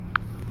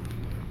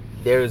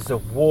There is a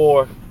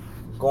war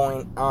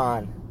going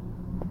on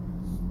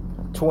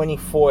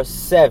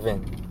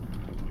 24/7.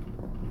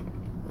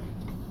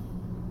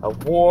 A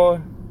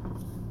war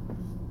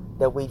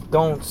that we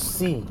don't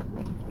see,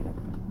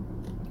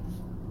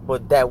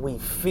 but that we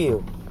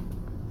feel.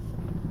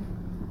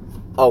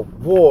 A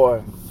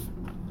war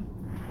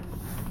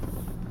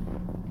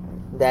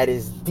that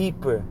is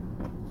deeper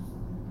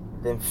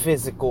than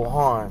physical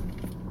harm,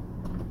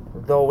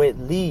 though it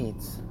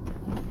leads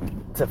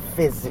to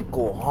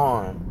physical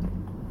harm.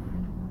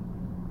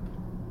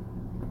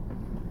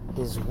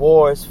 This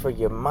war is for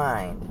your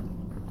mind.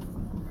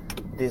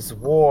 This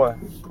war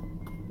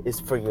is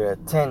for your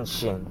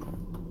attention.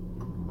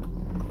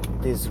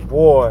 This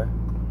war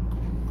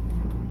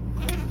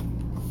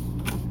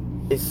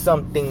is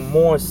something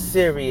more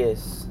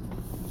serious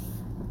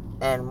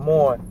and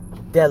more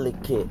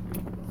delicate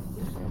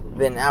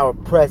than our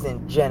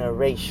present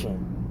generation.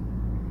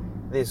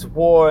 This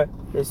war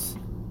is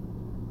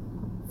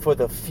for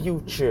the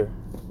future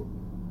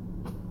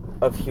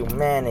of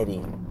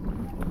humanity.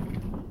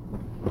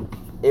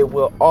 It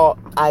will all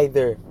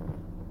either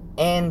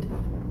end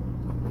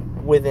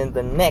within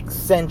the next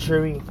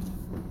century,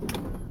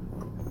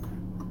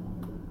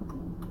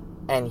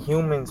 and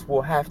humans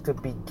will have to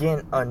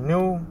begin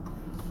anew,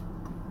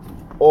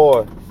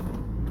 or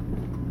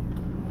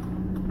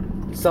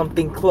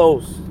something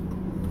close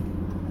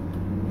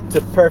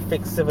to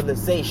perfect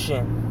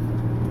civilization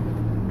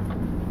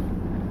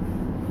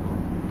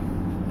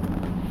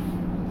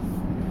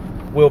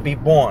will be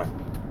born.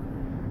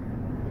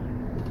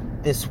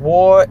 This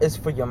war is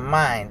for your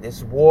mind.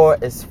 This war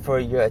is for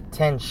your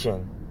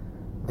attention.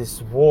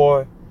 This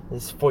war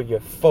is for your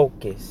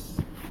focus.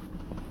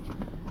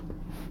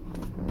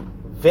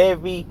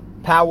 Very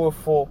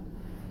powerful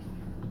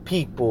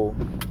people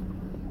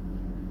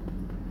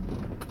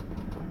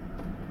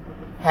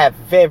have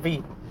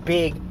very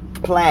big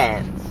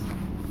plans.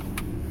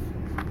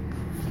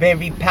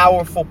 Very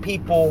powerful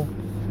people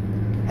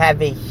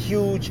have a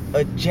huge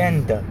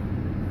agenda.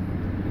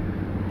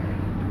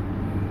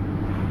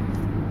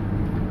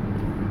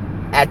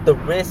 At the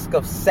risk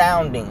of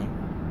sounding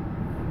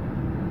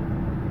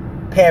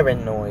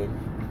paranoid,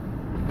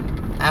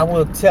 I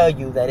will tell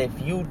you that if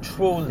you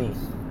truly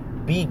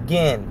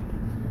begin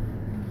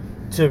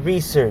to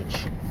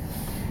research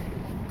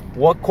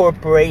what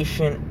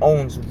corporation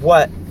owns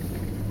what,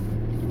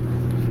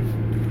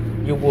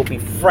 you will be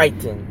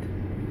frightened.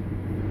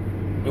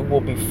 You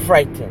will be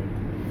frightened.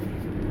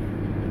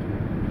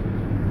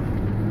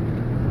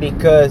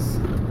 Because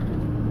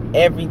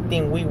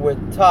everything we were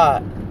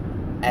taught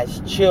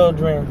as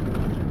children,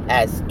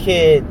 as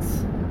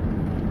kids,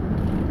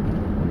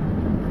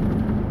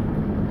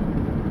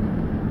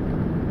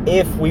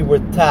 if we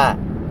were taught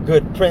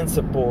good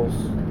principles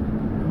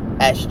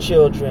as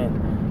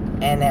children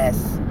and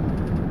as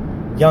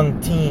young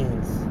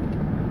teens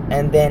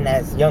and then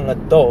as young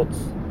adults,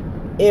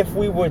 if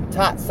we were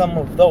taught some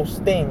of those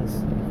things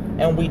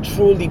and we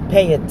truly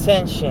pay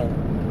attention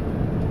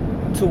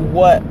to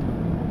what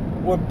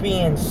we're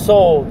being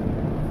sold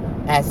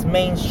as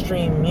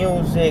mainstream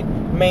music,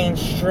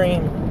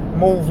 mainstream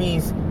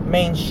movies,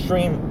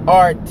 mainstream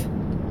art,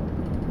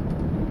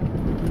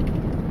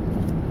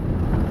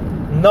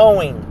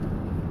 knowing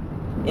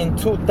in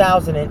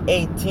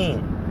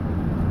 2018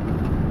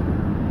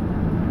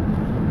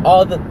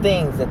 all the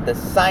things that the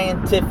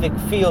scientific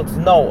fields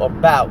know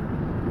about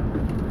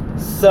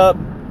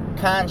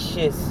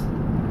subconscious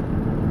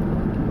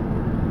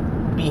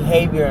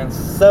behavior and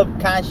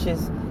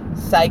subconscious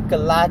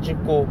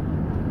psychological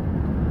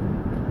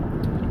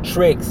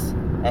tricks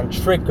and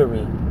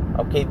trickery.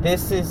 Okay,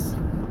 this is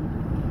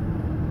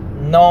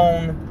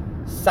known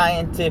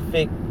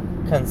scientific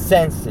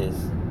consensus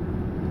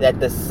that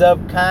the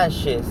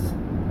subconscious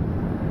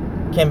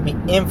can be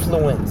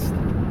influenced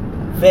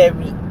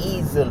very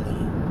easily.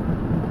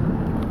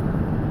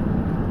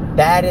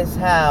 That is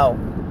how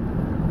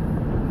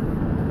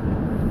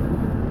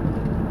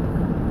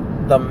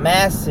the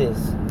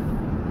masses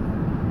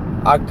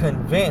are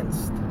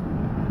convinced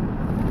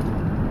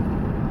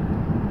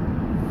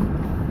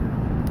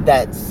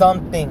that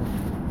something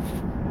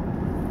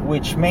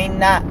which may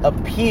not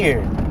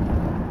appear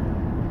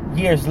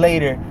years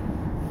later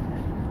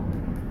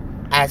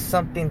as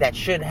something that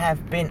should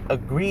have been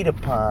agreed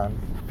upon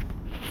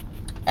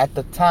at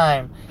the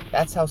time,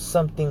 that's how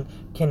something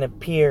can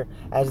appear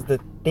as the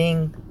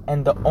thing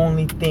and the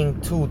only thing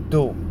to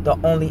do, the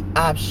only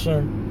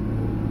option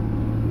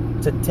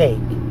to take.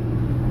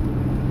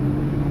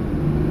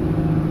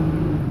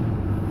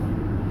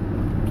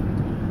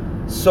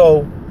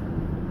 So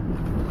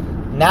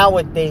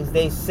nowadays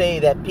they say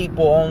that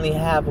people only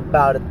have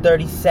about a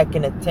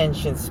 30-second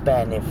attention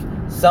span. If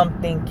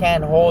something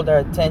can't hold our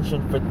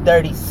attention for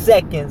 30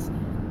 seconds,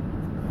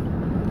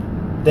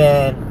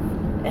 then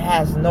it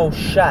has no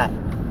shot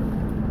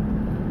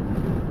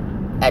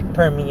at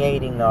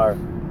permeating our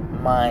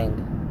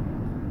mind.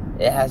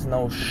 It has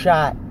no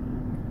shot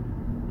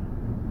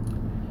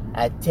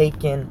at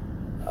taking,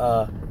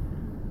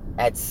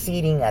 at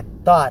seeding a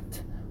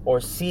thought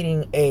or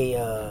seeding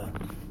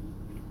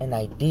an an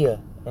idea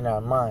in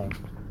our mind.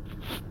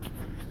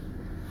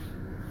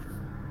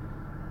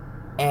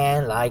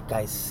 And like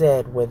I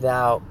said,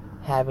 without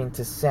having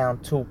to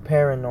sound too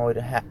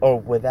paranoid, or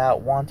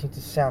without wanting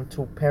to sound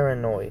too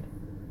paranoid,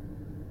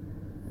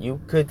 you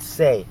could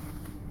say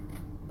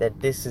that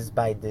this is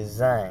by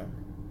design.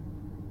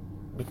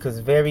 Because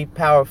very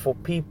powerful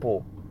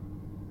people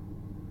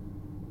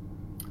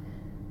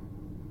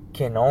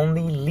can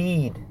only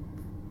lead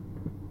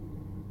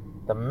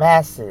the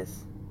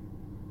masses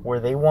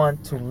where they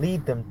want to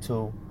lead them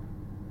to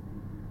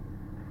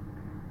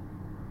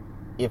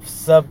if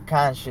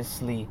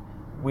subconsciously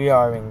we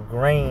are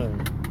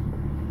ingrained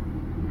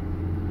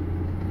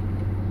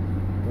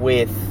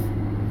with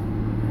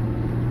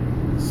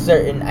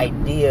certain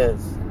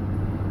ideas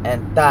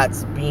and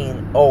thoughts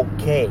being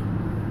okay.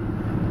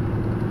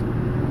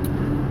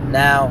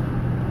 Now,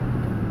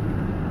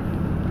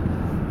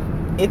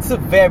 it's a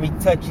very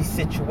touchy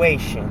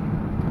situation.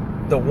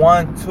 The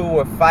 1, 2,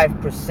 or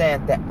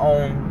 5% that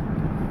own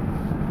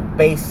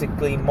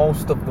basically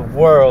most of the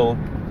world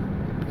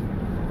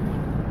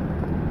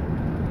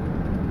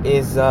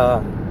is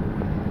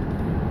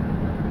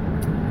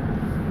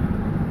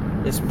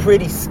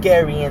pretty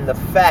scary in the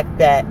fact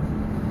that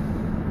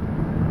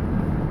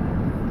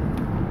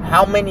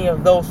how many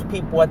of those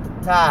people at the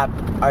top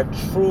are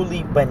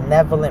truly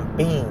benevolent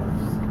beings?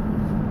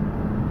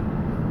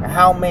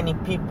 How many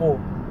people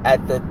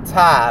at the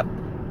top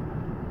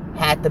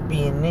had to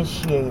be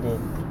initiated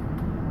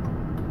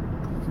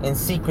in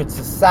secret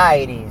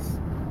societies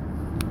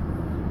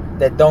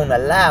that don't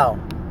allow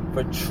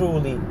for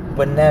truly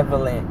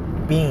benevolent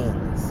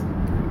beings?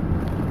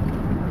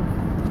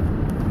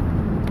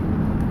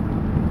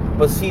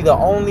 But see, the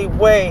only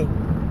way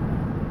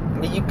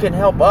that you can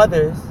help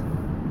others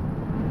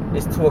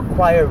is to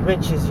acquire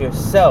riches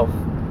yourself.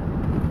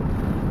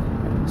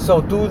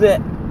 So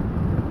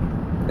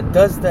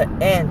does the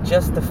end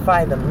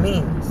justify the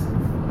means?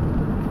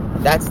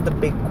 That's the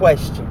big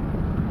question.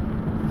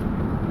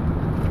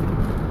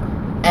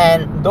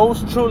 And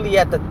those truly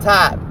at the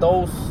top,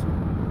 those,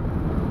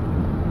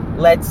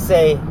 let's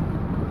say,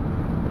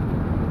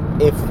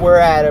 if we're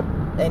at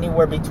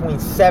anywhere between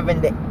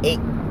 7 to 8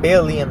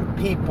 billion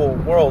people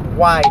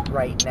worldwide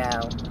right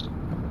now,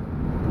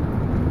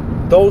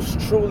 those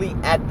truly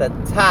at the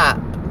top,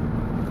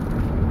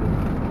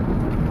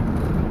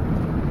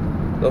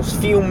 those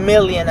few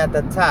million at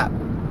the top,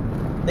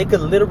 they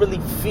could literally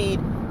feed,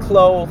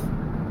 clothe,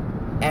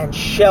 and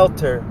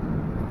shelter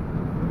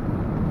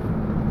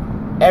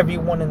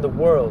everyone in the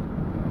world.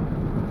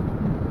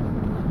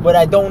 But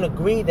I don't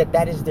agree that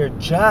that is their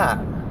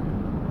job.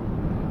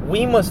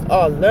 We must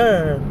all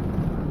learn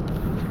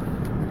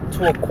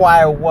to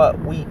acquire what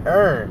we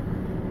earn.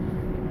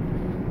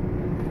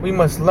 We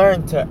must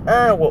learn to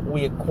earn what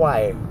we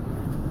acquire.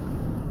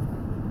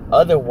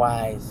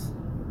 Otherwise,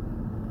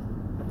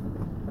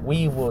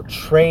 we will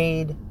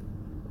trade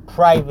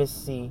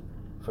privacy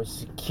for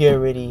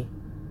security.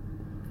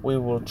 We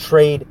will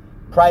trade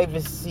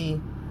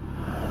privacy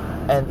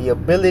and the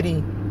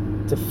ability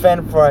to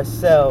fend for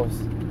ourselves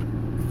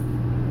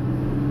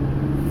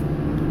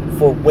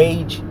for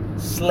wage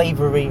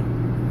slavery.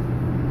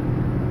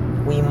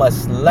 We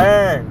must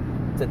learn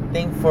to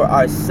think for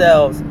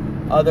ourselves.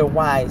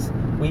 Otherwise,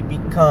 we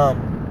become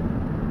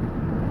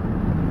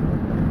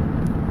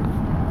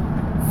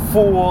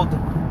fooled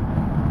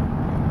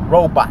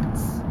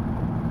robots.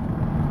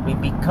 We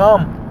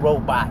become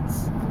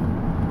robots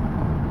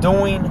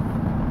doing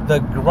the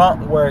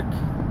grunt work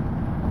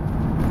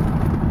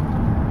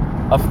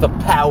of the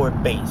power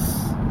base.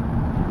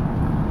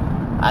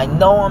 I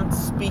know I'm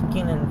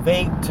speaking in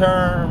vague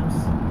terms,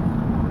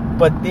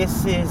 but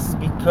this is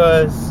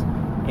because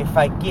if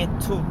I get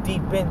too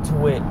deep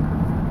into it,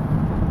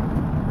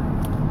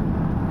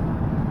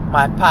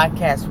 my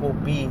podcast will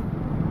be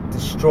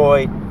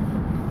destroyed,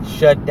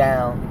 shut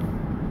down.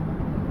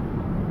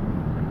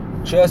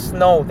 Just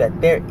know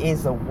that there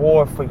is a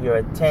war for your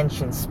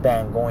attention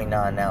span going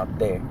on out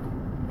there.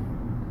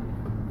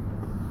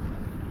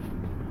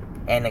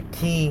 And a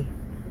key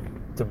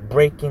to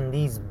breaking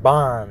these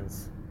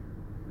bonds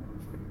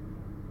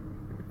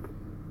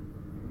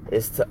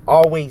is to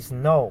always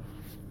know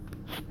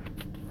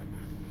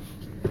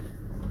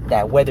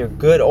that whether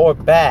good or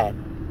bad,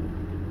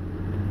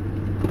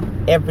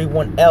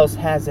 everyone else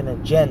has an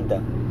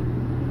agenda.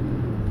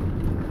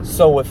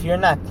 So if you're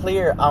not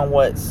clear on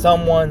what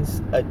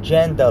someone's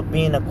agenda,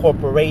 being a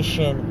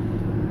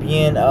corporation,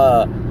 being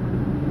a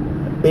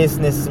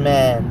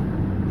businessman,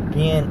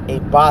 being a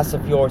boss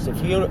of yours, if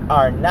you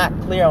are not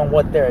clear on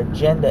what their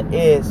agenda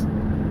is,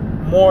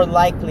 more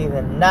likely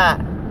than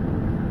not,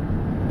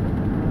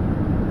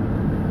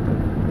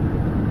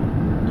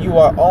 you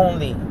are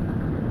only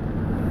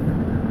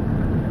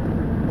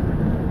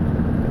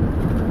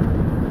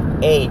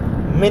a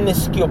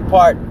minuscule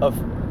part of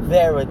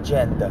their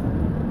agenda.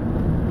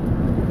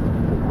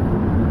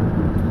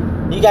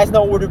 You guys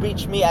know where to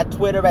reach me at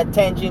Twitter at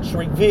Tangents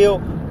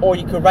Reveal, or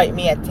you can write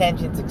me at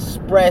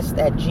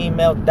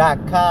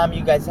tangentsexpressed@gmail.com.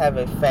 You guys have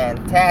a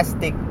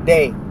fantastic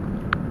day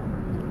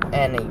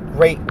and a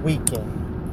great weekend.